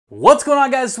What's going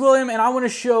on, guys? It's William, and I want to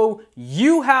show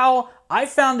you how I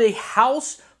found a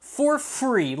house for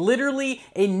free, literally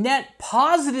a net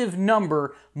positive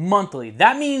number monthly.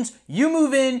 That means you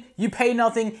move in, you pay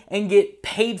nothing, and get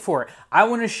paid for it. I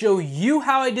want to show you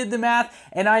how I did the math,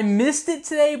 and I missed it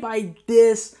today by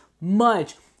this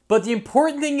much. But the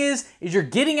important thing is you're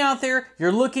getting out there,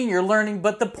 you're looking, you're learning,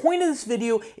 but the point of this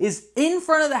video is in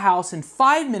front of the house in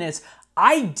 5 minutes,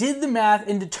 I did the math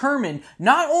and determined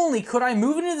not only could I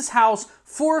move into this house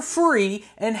for free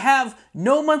and have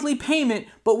no monthly payment,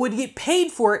 but would get paid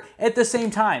for it at the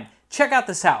same time. Check out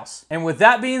this house. And with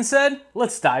that being said,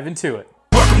 let's dive into it.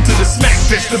 Welcome to the Smack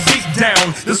Fest, the beat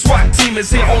down. The SWAT team is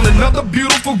here on another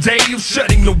beautiful day of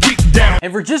shutting the week down.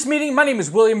 And for just meeting, my name is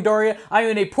William Dauria. I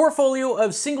own a portfolio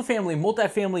of single-family,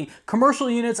 multifamily, commercial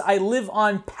units. I live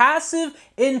on passive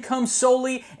income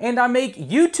solely, and I make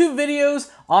YouTube videos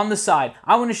on the side.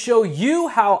 I want to show you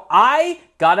how I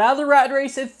got out of the rat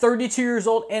race at 32 years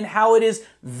old and how it is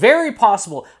very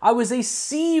possible. I was a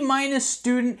C-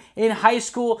 student in high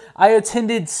school. I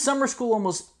attended summer school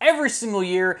almost every single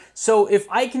year. So if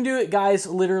I can do it, guys,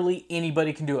 literally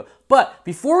anybody can do it. But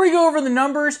before we go over the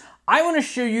numbers, I want to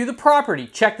show you the property.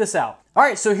 Check this out. All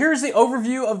right, so here's the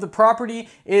overview of the property.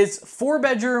 It's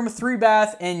 4-bedroom,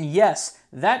 3-bath, and yes,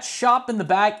 that shop in the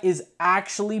back is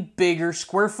actually bigger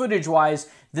square footage wise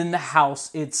than the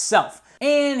house itself.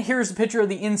 And here's a picture of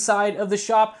the inside of the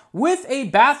shop with a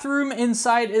bathroom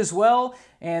inside as well.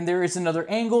 And there is another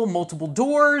angle, multiple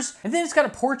doors. And then it's got a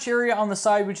porch area on the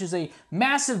side, which is a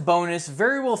massive bonus,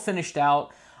 very well finished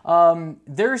out.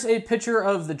 There's a picture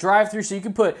of the drive-thru, so you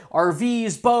can put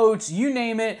RVs, boats, you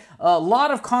name it. A lot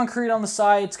of concrete on the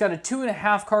side. It's got a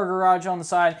 2.5 car garage on the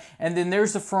side, and then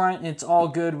there's the front, and it's all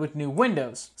good with new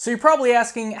windows. So you're probably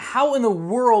asking, how in the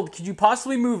world could you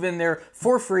possibly move in there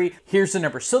for free? Here's the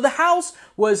number. So the house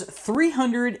was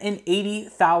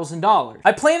 $380,000.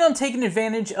 I plan on taking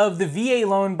advantage of the VA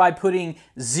loan by putting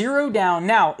 $0 down.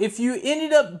 Now, if you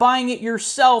ended up buying it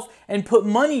yourself and put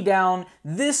money down,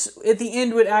 this at the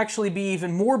end would actually be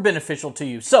even more beneficial to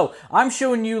you. So I'm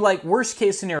showing you like worst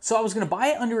case scenario. So I was gonna buy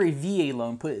it under a VA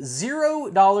loan, put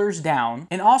 $0 down,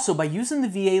 and also by using the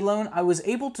VA loan, I was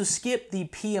able to skip the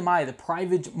PMI, the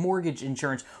private mortgage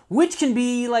insurance, which can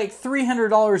be like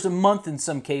 $300 a month in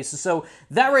some cases. So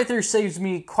that right there saves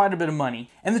me quite a bit of money.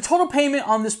 And the total payment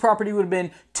on this property would have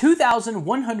been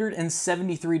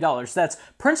 $2,173. That's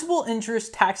principal,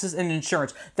 interest, taxes, and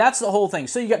insurance. That's the whole thing.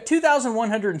 So you got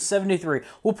 $2,173.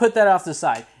 We'll put that off the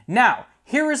side. Now,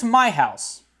 here is my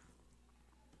house.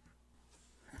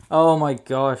 Oh my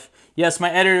gosh. Yes, my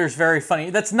editor's very funny.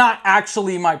 That's not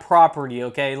actually my property,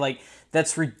 okay? Like,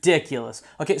 that's ridiculous.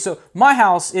 Okay, so my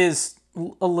house is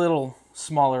a little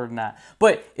smaller than that,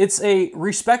 but it's a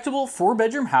respectable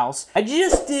 4-bedroom house. I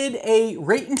just did a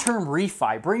rate and term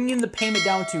refi, bringing the payment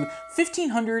down to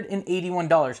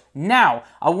 $1,581. Now,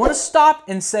 I want to stop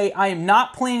and say I am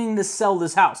not planning to sell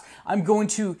this house. I'm going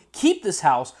to keep this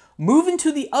house, move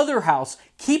into the other house,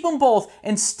 keep them both,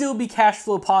 and still be cash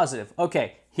flow positive.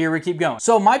 Okay. Here we keep going.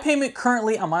 So my payment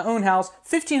currently on my own house,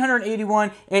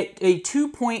 $1,581 at a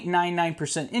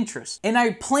 2.99% interest. And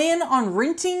I plan on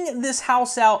renting this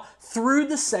house out through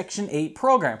the Section 8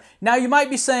 program. Now you might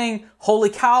be saying, holy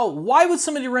cow, why would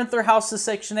somebody rent their house to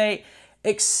Section 8?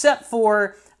 Except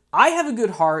for, I have a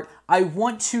good heart. I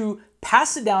want to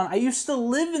pass it down. I used to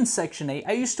live in Section 8.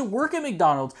 I used to work at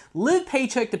McDonald's, live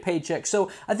paycheck to paycheck. So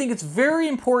I think it's very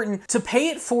important to pay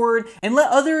it forward and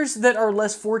let others that are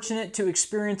less fortunate to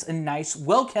experience a nice,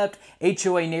 well-kept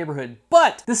HOA neighborhood.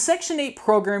 But the Section 8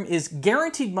 program is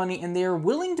guaranteed money, and they are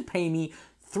willing to pay me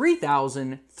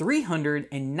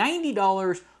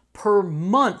 $3,390 per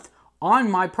month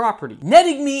on my property,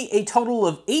 netting me a total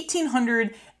of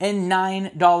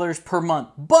 $1,809 per month.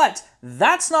 But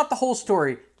that's not the whole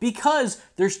story, because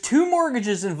there's 2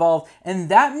 mortgages involved, and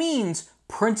that means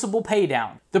principal pay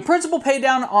down. The principal pay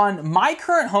down on my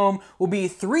current home will be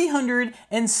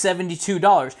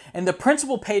 $372, and the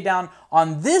principal pay down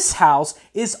on this house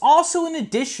is also an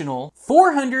additional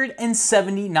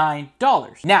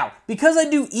 $479. Now, because I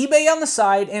do eBay on the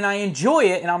side and I enjoy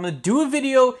it, and I'm gonna do a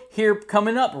video here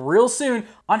coming up real soon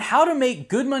on how to make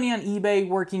good money on eBay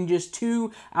working just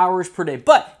 2 hours per day.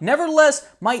 But nevertheless,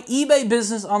 my eBay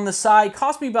business on the side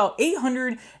cost me about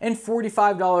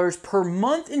 $845 per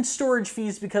month in storage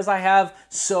fees because I have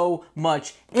so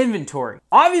much inventory.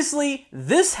 Obviously,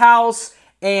 this house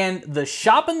and the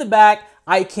shop in the back,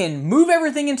 I can move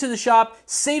everything into the shop,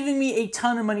 saving me a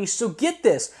ton of money. So get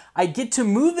this, I get to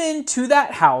move into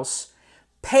that house,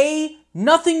 pay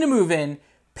nothing to move in,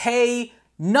 pay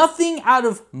nothing out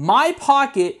of my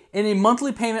pocket in a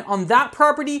monthly payment on that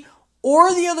property,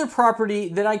 or the other property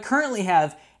that I currently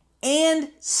have and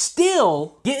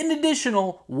still get an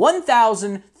additional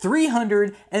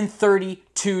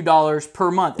 $1,332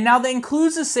 per month. Now that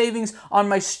includes the savings on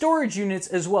my storage units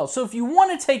as well. So if you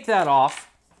want to take that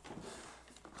off,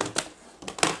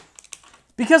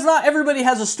 because not everybody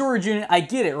has a storage unit, I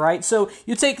get it, right? So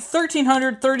you take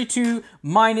 $1,332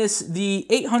 minus the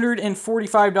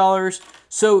 $845.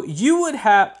 So you would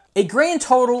have a grand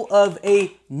total of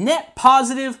a net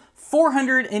positive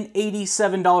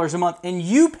 $487 a month, and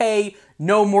you pay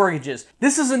no mortgages.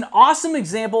 This is an awesome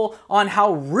example on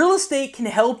how real estate can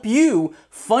help you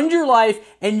fund your life,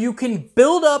 and you can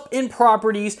build up in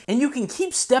properties, and you can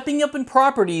keep stepping up in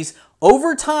properties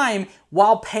over time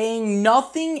while paying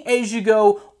nothing as you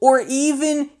go, or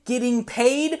even getting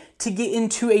paid to get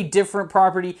into a different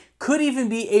property. Could even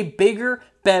be a bigger,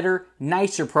 better,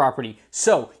 nicer property.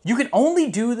 So you can only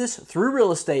do this through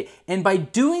real estate, and by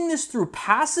doing this through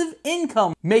passive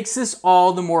income makes this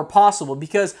all the more possible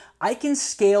because I can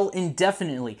scale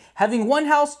indefinitely. Having 1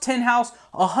 house, 10 house,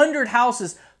 100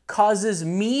 houses causes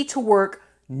me to work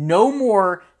no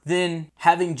more than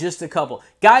having just a couple.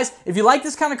 Guys, if you like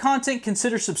this kind of content,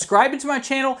 consider subscribing to my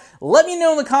channel. Let me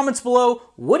know in the comments below,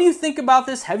 what do you think about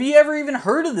this? Have you ever even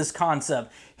heard of this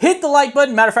concept? Hit the like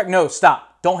button. Matter of fact, no,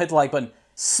 stop. Don't hit the like button.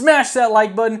 Smash that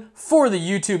like button for the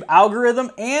YouTube algorithm,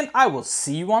 and I will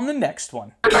see you on the next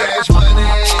one.